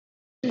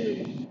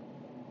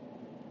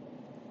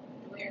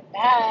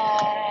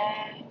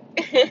Back.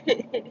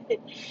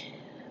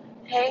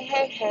 Hey,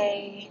 hey,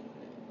 hey.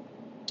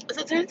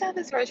 So it turns out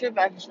this road trip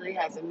actually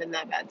hasn't been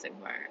that bad so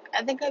far.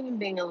 I think I've been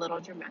being a little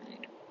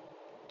dramatic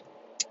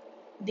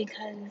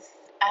because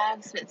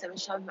I've spent so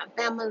much time with my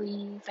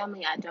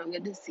family I don't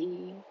get to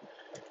see,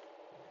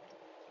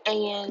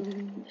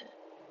 and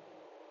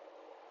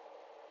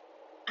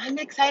I'm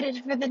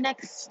excited for the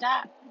next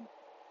stop.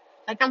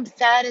 Like, I'm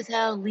sad as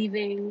hell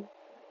leaving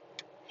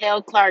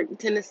Hale Clark,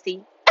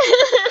 Tennessee.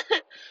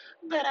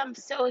 But I'm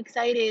so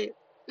excited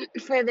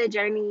for the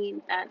journey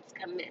that's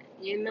coming,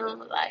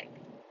 Like,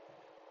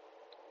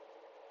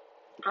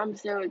 I'm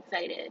so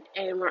excited.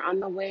 And we're on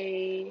the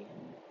way.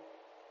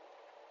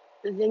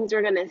 The things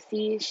we're gonna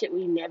see, shit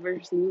we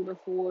never seen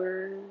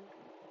before.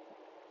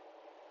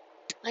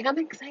 Like, I'm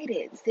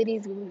excited.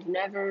 Cities we've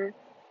never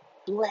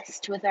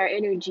blessed with our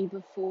energy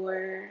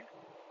before.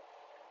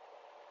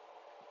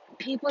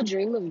 People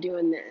dream of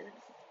doing this.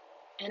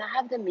 And I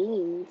have the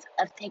means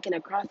of taking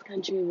a cross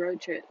country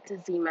road trip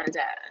to see my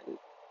dad.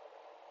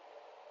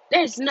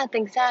 There's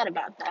nothing sad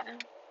about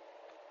that.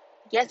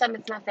 Yes, I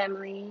miss my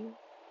family,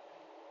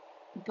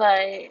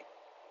 but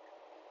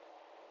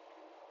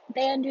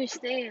they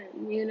understand.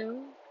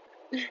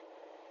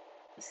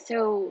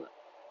 So,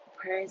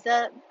 prayers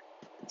up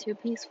to a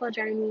peaceful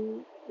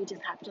journey. We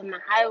just hopped on the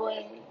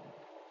highway,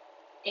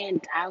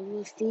 and I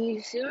will see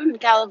you soon,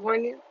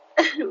 California.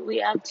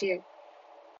 We out here.